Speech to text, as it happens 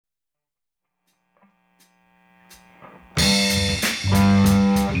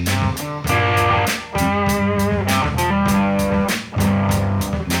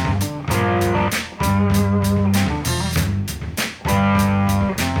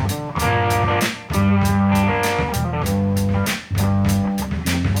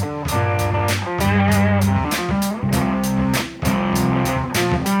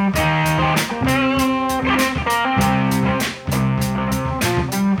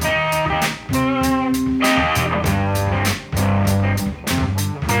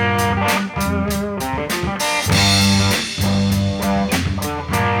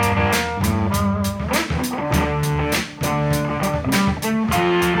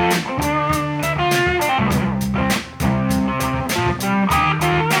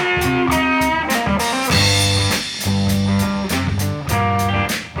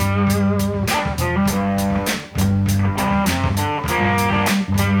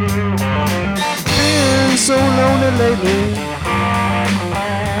bad lately.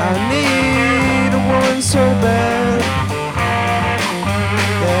 I need a woman so bad.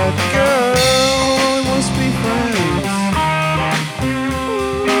 That girl wants to be friends.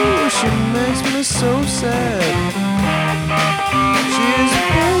 Ooh, she makes me so sad. She's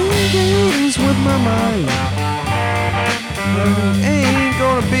playing games with my mind. I ain't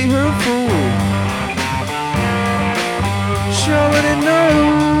gonna be her fool. She already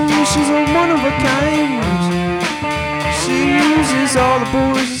knows she's a one of a kind. She uses all the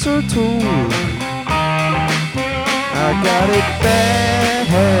boys as her tool. I got it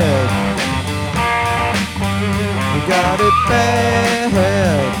bad. I got it bad.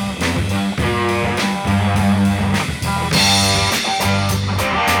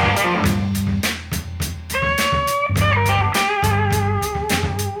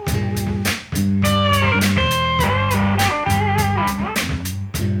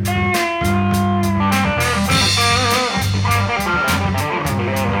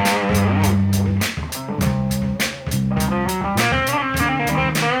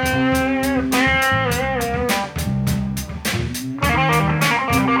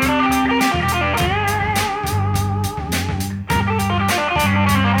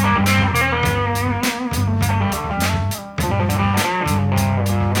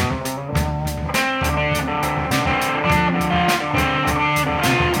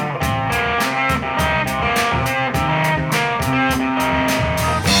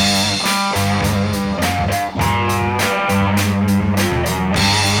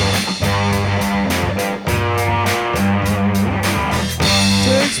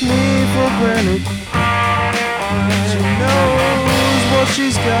 Me for granted. She knows what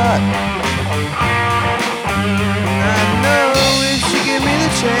she's got. And I know if she give me the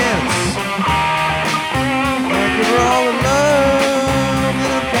chance, I give her all the love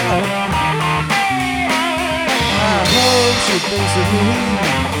that I've got. I hope she thinks of me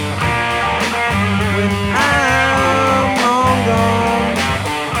when I'm long gone.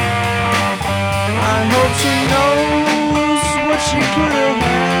 I hope she knows what she could have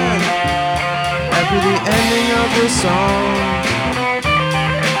had after the ending of the song.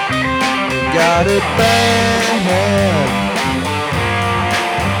 Got it bad.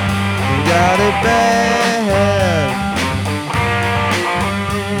 Got it bad.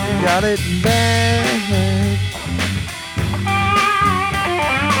 Got it bad.